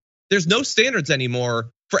favorite. There's no standards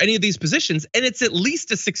anymore for any of these positions, and it's at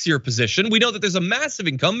least a 6-year position. We know that there's a massive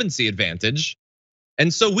incumbency advantage.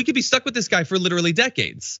 And so we could be stuck with this guy for literally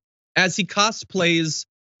decades as he cosplays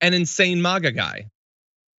an insane MAGA guy.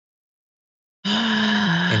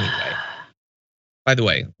 Anyway, by the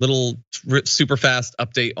way, little super fast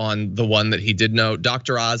update on the one that he did know.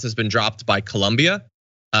 Dr. Oz has been dropped by Columbia.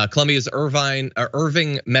 Columbia's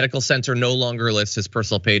Irving Medical Center no longer lists his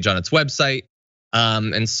personal page on its website.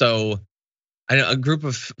 And so I know a group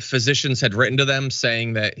of physicians had written to them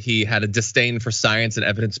saying that he had a disdain for science and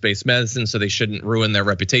evidence-based medicine, so they shouldn't ruin their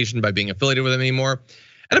reputation by being affiliated with him anymore.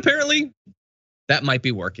 And apparently that might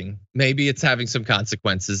be working. Maybe it's having some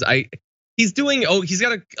consequences. He's doing, he's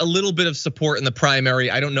got a little bit of support in the primary.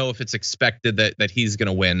 I don't know if it's expected that he's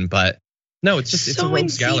gonna win, but no, it's just, it's a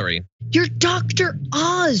rogues gallery. You're Dr.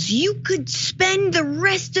 Oz. You could spend the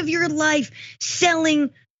rest of your life selling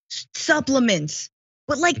supplements,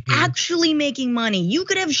 but like actually making money. You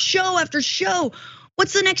could have show after show.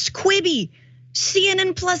 What's the next Quibi?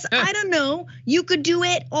 CNN Plus, I don't know. You could do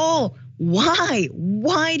it all. Why?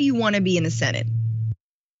 Why do you want to be in the Senate?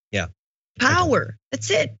 Yeah. Power. That's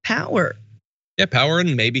it. Power. Yeah, power,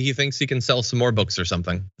 and maybe he thinks he can sell some more books or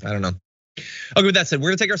something. I don't know. Okay, with that said, we're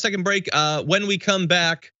gonna take our second break. When we come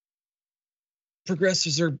back,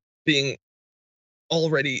 progressives are being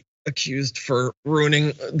already accused for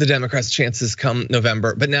ruining the Democrats' chances come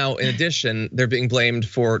November. But now, in addition, they're being blamed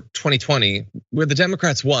for 2020, where the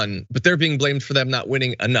Democrats won, but they're being blamed for them not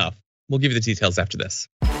winning enough. We'll give you the details after this.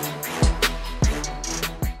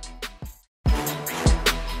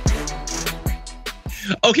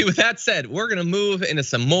 Okay, with that said, we're gonna move into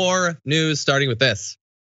some more news, starting with this.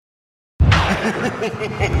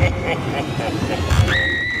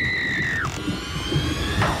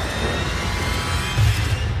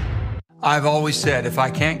 I've always said if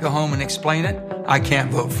I can't go home and explain it, I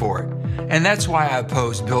can't vote for it. And that's why I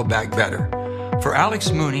oppose Build Back Better. For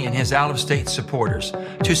Alex Mooney and his out-of-state supporters,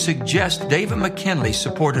 to suggest David McKinley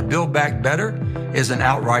supported Build Back Better is an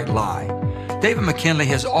outright lie. David McKinley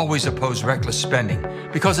has always opposed reckless spending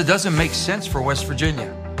because it doesn't make sense for West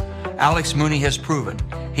Virginia. Alex Mooney has proven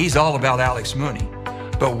he's all about Alex Mooney.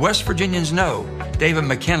 But West Virginians know David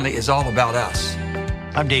McKinley is all about us.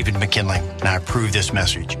 I'm David McKinley, and I approve this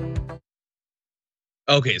message.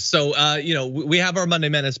 Okay, so we have our Monday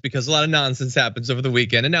Menace because a lot of nonsense happens over the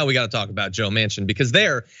weekend, and now we got to talk about Joe Manchin because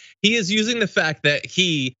he is using the fact that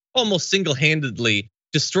he almost single-handedly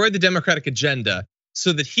destroyed the Democratic agenda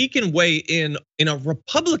so that he can weigh in a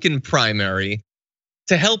Republican primary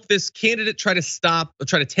to help this candidate try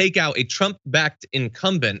to take out a Trump-backed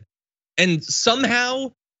incumbent. And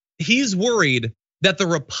somehow he's worried that the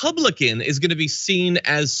Republican is going to be seen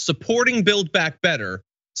as supporting Build Back Better.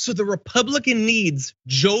 So the Republican needs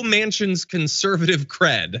Joe Manchin's conservative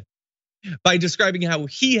cred by describing how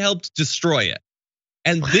he helped destroy it.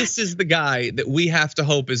 And this is the guy that we have to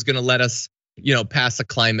hope is going to let us, pass a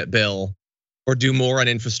climate bill or do more on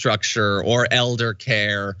infrastructure or elder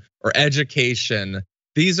care or education.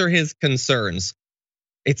 These are his concerns.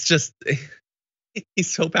 It's just,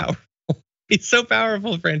 he's so powerful. He's so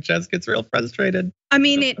powerful, Francesca. It's real frustrated. I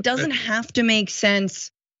mean, it doesn't have to make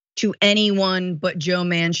sense to anyone but Joe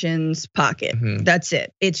Manchin's pocket. That's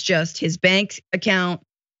it. It's just his bank account.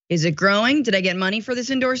 Is it growing? Did I get money for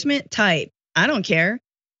this endorsement? Tight. I don't care.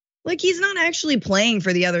 Like, he's not actually playing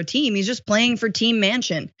for the other team. He's just playing for Team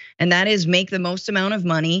Manchin. And that is make the most amount of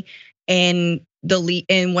money in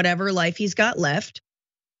whatever life he's got left.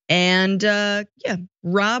 And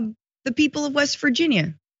rob the people of West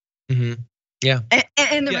Virginia. Yeah.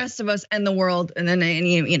 And the rest of us and the world, and then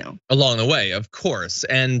along the way, of course.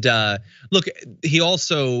 And look, he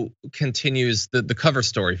also continues the cover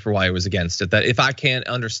story for why he was against it. That if I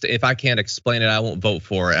can't explain it, I won't vote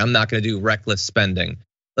for it. I'm not going to do reckless spending.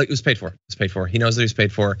 Like, it was paid for. It's paid for. He knows that he's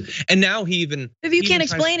paid for. And now if you can't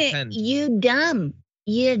explain it, you dumb.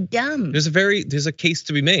 You're dumb. There's a case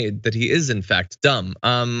to be made that he is in fact dumb,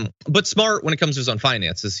 but smart when it comes to his own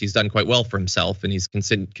finances. He's done quite well for himself, and he's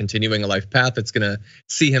continuing a life path that's gonna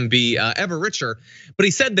see him be ever richer. But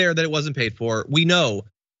he said there that it wasn't paid for. We know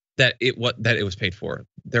that it was paid for.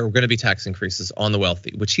 There were gonna be tax increases on the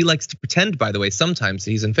wealthy, which he likes to pretend, by the way, sometimes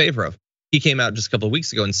he's in favor of. He came out just a couple of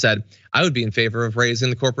weeks ago and said, I would be in favor of raising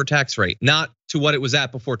the corporate tax rate, not to what it was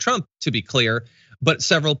at before Trump, to be clear, but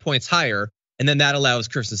several points higher. And then that allows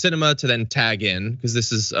Kirsten Sinema to then tag in, because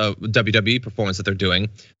this is a WWE performance that they're doing,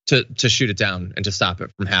 to shoot it down and to stop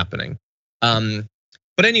it from happening. But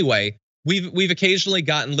anyway, we've occasionally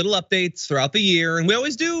gotten little updates throughout the year, and we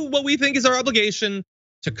always do what we think is our obligation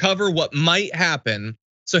to cover what might happen.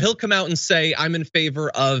 So he'll come out and say, I'm in favor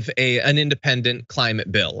of an independent climate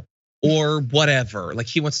bill or whatever. Like,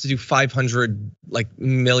 he wants to do $500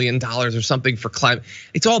 million or something for climate.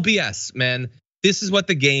 It's all BS, man. This is what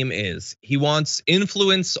the game is. He wants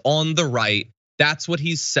influence on the right. That's what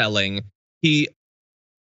he's selling. We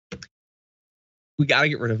gotta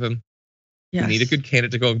get rid of him. Yes. We need a good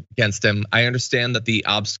candidate to go against him. I understand that the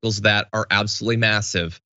obstacles to that are absolutely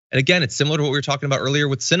massive. And again, it's similar to what we were talking about earlier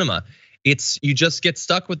with Sinema. You just get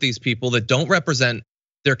stuck with these people that don't represent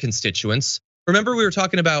their constituents. Remember, we were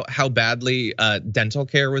talking about how badly dental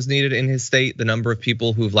care was needed in his state, the number of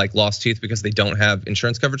people who've lost teeth because they don't have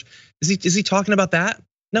insurance coverage. Is he talking about that?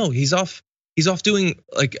 No, he's off doing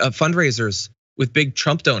fundraisers with big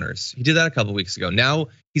Trump donors. He did that a couple weeks ago. Now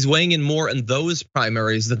he's weighing in more in those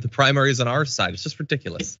primaries than the primaries on our side. It's just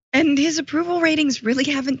ridiculous. And his approval ratings really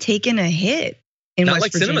haven't taken a hit in Not West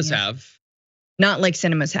like Virginia. cinemas have. Not like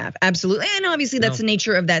cinemas have, absolutely. And obviously that's the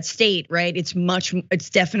nature of that state, right? It's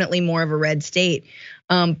definitely more of a red state.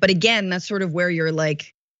 But again, that's sort of where you're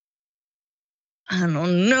like, I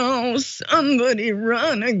don't know, somebody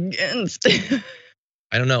run against.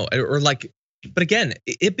 I don't know, or like, but again,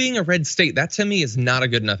 it being a red state, that to me is not a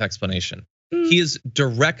good enough explanation. He is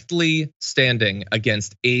directly standing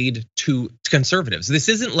against aid to conservatives. This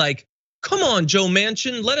isn't like, come on, Joe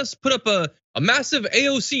Manchin, let us put up a massive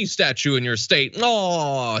AOC statue in your state.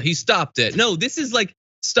 Oh, he stopped it. No, this is like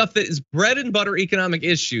stuff that is bread and butter economic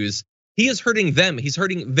issues. He is hurting them. He's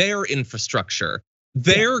hurting their infrastructure.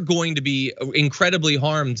 They're going to be incredibly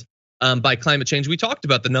harmed by climate change. We talked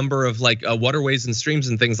about the number of like waterways and streams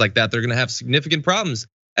and things like that. They're gonna have significant problems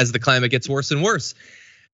as the climate gets worse and worse.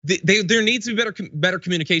 There needs to be better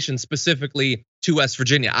communication specifically to West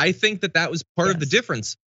Virginia. I think that was part of the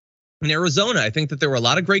difference. In Arizona, I think that there were a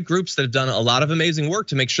lot of great groups that have done a lot of amazing work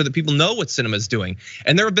to make sure that people know what cinema is doing.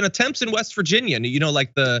 And there have been attempts in West Virginia,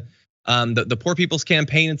 like the Poor People's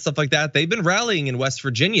Campaign and stuff like that. They've been rallying in West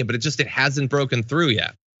Virginia, but it hasn't broken through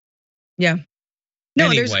yet. Yeah. No,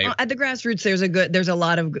 anyway, at the grassroots, there's a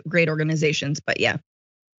lot of great organizations, but yeah.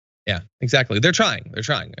 Yeah, exactly. They're trying.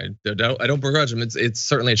 I don't begrudge them. It's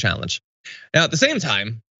certainly a challenge. Now, at the same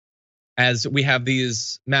time, as we have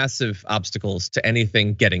these massive obstacles to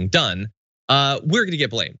anything getting done, we're gonna get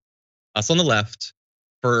blamed. Us on the left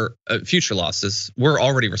for future losses. We're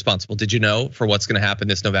already responsible. Did you know for what's gonna happen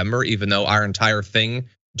this November, even though our entire thing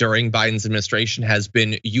during Biden's administration has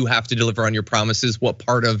been, you have to deliver on your promises. What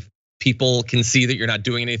part of people can see that you're not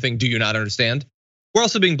doing anything? Do you not understand? We're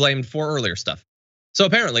also being blamed for earlier stuff. So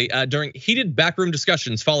apparently, during heated backroom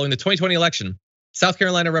discussions following the 2020 election, South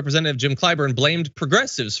Carolina Representative Jim Clyburn blamed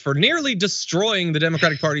progressives for nearly destroying the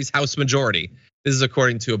Democratic Party's House majority. This is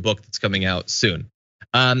according to a book that's coming out soon.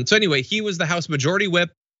 So anyway, he was the House Majority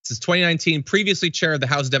Whip since 2019, previously chair of the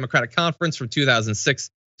House Democratic Conference from 2006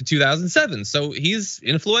 to 2007. So he's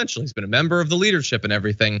influential. He's been a member of the leadership and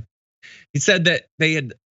everything. He said that they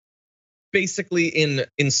had basically, in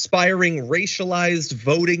inspiring racialized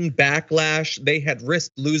voting backlash, they had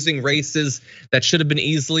risked losing races that should have been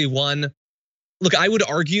easily won. Look, I would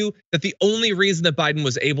argue that the only reason that Biden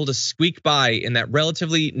was able to squeak by in that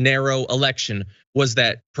relatively narrow election was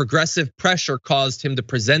that progressive pressure caused him to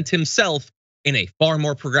present himself in a far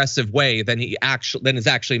more progressive way than is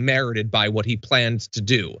actually merited by what he planned to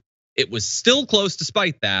do. It was still close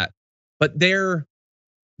despite that, but they're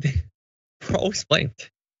always blamed.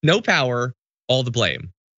 No power, all the blame.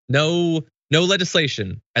 No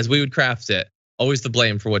legislation as we would craft it. Always the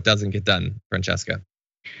blame for what doesn't get done, Francesca.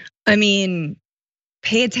 I mean,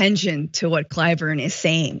 pay attention to what Clyburn is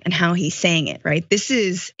saying and how he's saying it, right? This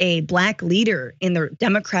is a black leader in the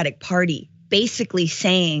Democratic Party basically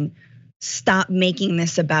saying, stop making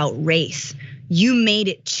this about race. You made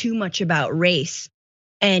it too much about race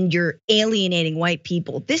and you're alienating white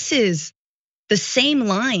people. This is the same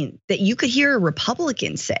line that you could hear a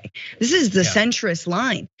Republican say. This is the centrist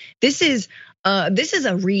line. This is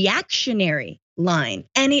a reactionary line,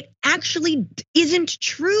 and it actually isn't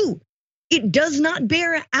true. It does not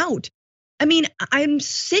bear out. I mean, I'm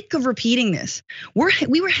sick of repeating this.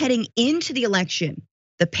 We were heading into the election.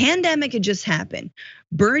 The pandemic had just happened.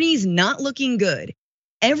 Bernie's not looking good.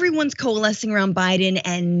 Everyone's coalescing around Biden,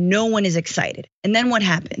 and no one is excited. And then what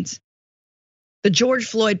happens? The George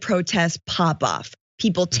Floyd protests pop off.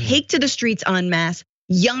 People take to the streets en masse,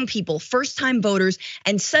 young people, first-time voters,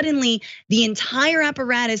 and suddenly the entire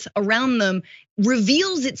apparatus around them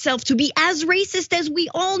reveals itself to be as racist as we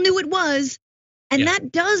all knew it was. And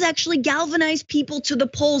that does actually galvanize people to the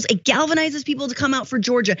polls. It galvanizes people to come out for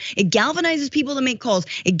Georgia. It galvanizes people to make calls.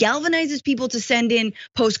 It galvanizes people to send in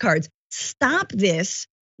postcards. Stop this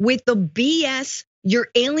with the BS. You're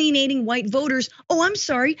alienating white voters. Oh, I'm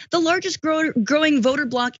sorry. The largest growing voter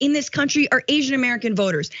bloc in this country are Asian American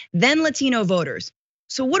voters, then Latino voters.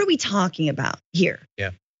 So what are we talking about here?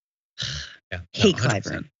 Yeah. Hate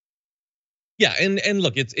Clyburn. Yeah, and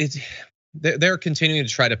look, they're continuing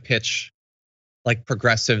to try to pitch like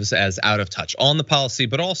progressives as out of touch on the policy,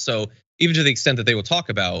 but also even to the extent that they will talk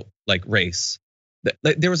about like race.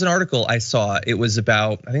 There was an article I saw, it was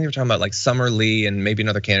about, I think they were talking about like Summer Lee and maybe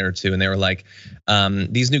another candidate or two. And they were like,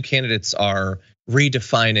 these new candidates are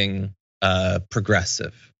redefining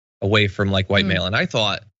progressive away from like white male. And I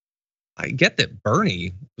thought, I get that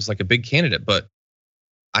Bernie was like a big candidate, but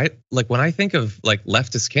when I think of like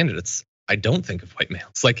leftist candidates, I don't think of white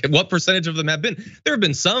males. Like what percentage of them have been? There have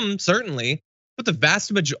been some certainly, but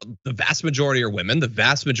the vast majority are women, the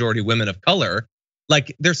vast majority women of color.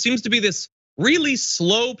 Like there seems to be this really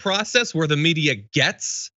slow process where the media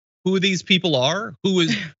gets who these people are, who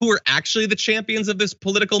are actually the champions of this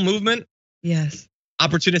political movement. Yes.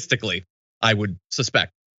 Opportunistically, I would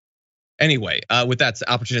suspect. Anyway, with that,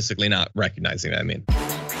 opportunistically not recognizing it, I mean.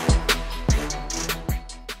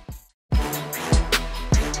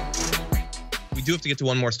 We do have to get to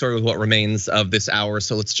one more story with what remains of this hour,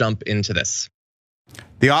 so let's jump into this.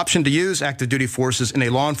 The option to use active duty forces in a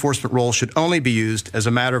law enforcement role should only be used as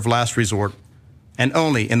a matter of last resort and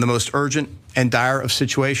only in the most urgent and dire of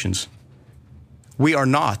situations. We are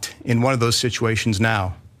not in one of those situations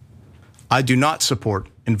now. I do not support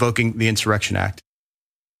invoking the Insurrection Act.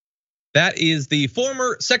 That is the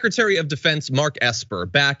former Secretary of Defense, Mark Esper,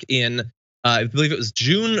 back in, I believe it was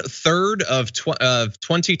June 3rd of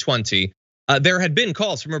 2020. There had been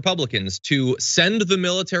calls from Republicans to send the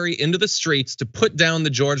military into the streets to put down the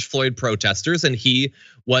George Floyd protesters, and he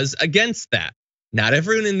was against that. Not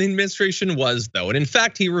everyone in the administration was, though. And in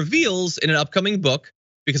fact, he reveals in an upcoming book,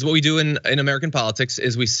 because what we do in American politics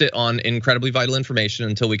is we sit on incredibly vital information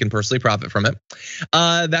until we can personally profit from it.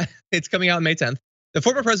 That it's coming out May 10th. The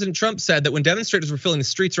former President Trump said that when demonstrators were filling the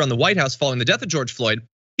streets around the White House following the death of George Floyd,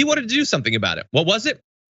 he wanted to do something about it. What was it?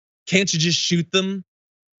 Can't you just shoot them?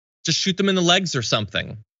 Just shoot them in the legs or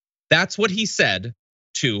something. That's what he said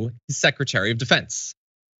to his Secretary of Defense.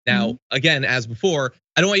 Now, again, as before,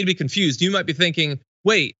 I don't want you to be confused. You might be thinking,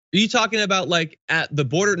 wait, are you talking about like at the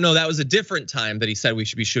border? No, that was a different time that he said we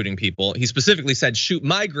should be shooting people. He specifically said shoot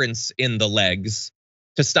migrants in the legs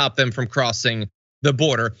to stop them from crossing the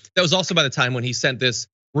border. That was also by the time when he sent this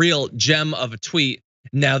real gem of a tweet.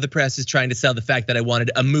 Now the press is trying to sell the fact that I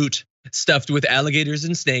wanted a moot stuffed with alligators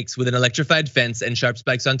and snakes with an electrified fence and sharp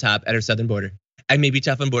spikes on top at our southern border. I may be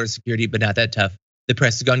tough on border security, but not that tough. The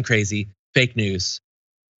press has gone crazy. Fake news.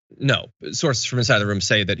 No, sources from inside the room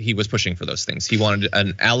say that he was pushing for those things. He wanted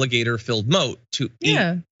an alligator-filled moat to eat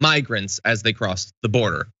migrants as they crossed the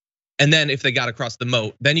border. And then if they got across the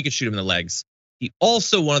moat, then you could shoot them in the legs. He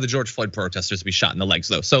also wanted the George Floyd protesters to be shot in the legs,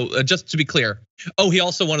 though. So just to be clear, he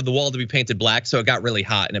also wanted the wall to be painted black so it got really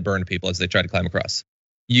hot and it burned people as they tried to climb across.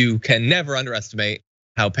 You can never underestimate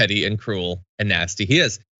how petty and cruel and nasty he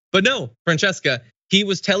is. But no, Francesca, he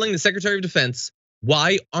was telling the Secretary of Defense,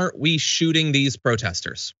 why aren't we shooting these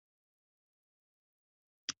protesters?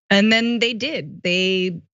 And then they did.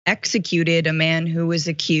 They executed a man who was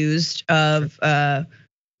accused of a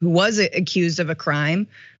crime.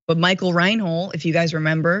 But Michael Reinhold, if you guys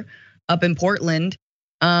remember, up in Portland,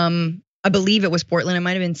 I believe it was Portland. It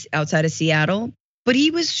might have been outside of Seattle. But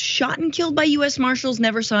he was shot and killed by US Marshals,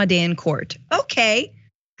 never saw a day in court. Okay,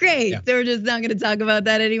 great. Yeah. They're just not gonna talk about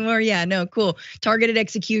that anymore. Yeah, no, cool. Targeted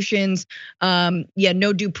executions,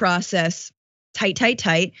 no due process,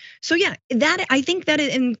 tight. So yeah, that I think that,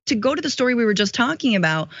 and to go to the story we were just talking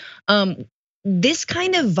about, this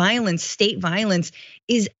kind of violence, state violence,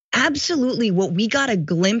 is absolutely what we got a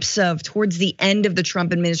glimpse of towards the end of the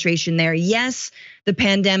Trump administration there. Yes, the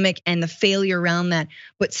pandemic and the failure around that,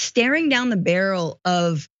 but staring down the barrel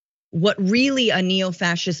of what really a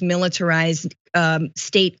neo-fascist militarized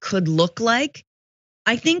state could look like,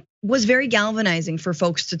 I think was very galvanizing for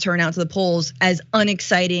folks to turn out to the polls, as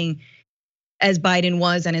unexciting as Biden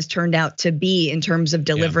was and has turned out to be in terms of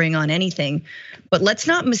delivering on anything. But let's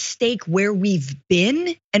not mistake where we've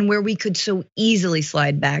been and where we could so easily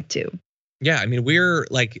slide back to. Yeah, I mean, we're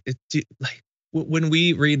like when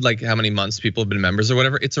we read like how many months people have been members or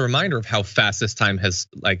whatever, it's a reminder of how fast this time has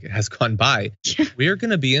gone by. We're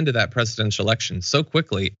gonna be into that presidential election so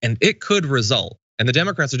quickly, and it could result. And the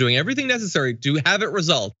Democrats are doing everything necessary to have it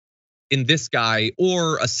result in this guy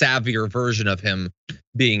or a savvier version of him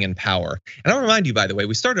being in power. And I'll remind you, by the way,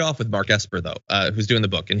 we started off with Mark Esper, though, who's doing the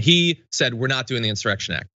book, and he said we're not doing the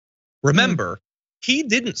Insurrection Act. Remember, he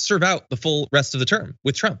didn't serve out the full rest of the term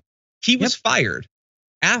with Trump. He was fired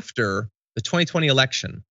after the 2020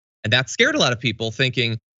 election, and that scared a lot of people,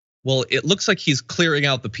 thinking, well, it looks like he's clearing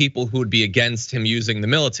out the people who would be against him using the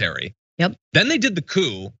military. Then they did the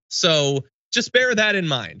coup, so just bear that in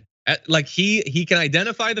mind. Like he can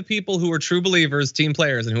identify the people who are true believers, team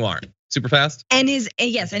players, and who aren't. Super fast. And his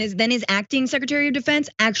acting Secretary of Defense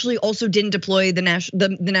actually also didn't deploy the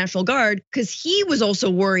National Guard, because he was also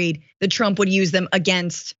worried that Trump would use them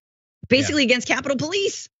against Capitol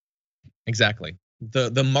Police. Exactly.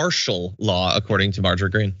 The martial law, according to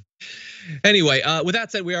Marjorie Greene. Anyway, with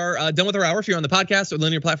that said, we are done with our hour. If you're on the podcast or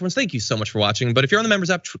linear platforms, thank you so much for watching. But if you're on the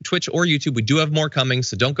members app, Twitch or YouTube, we do have more coming,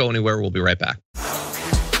 so don't go anywhere. We'll be right back.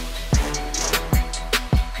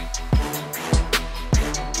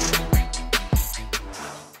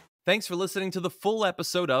 Thanks for listening to the full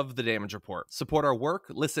episode of The Damage Report. Support our work,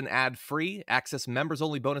 listen ad-free, access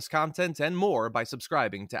members-only bonus content, and more by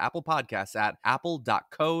subscribing to Apple Podcasts at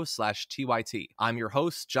apple.co/TYT. I'm your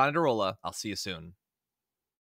host, Johnny DeRolla. I'll see you soon.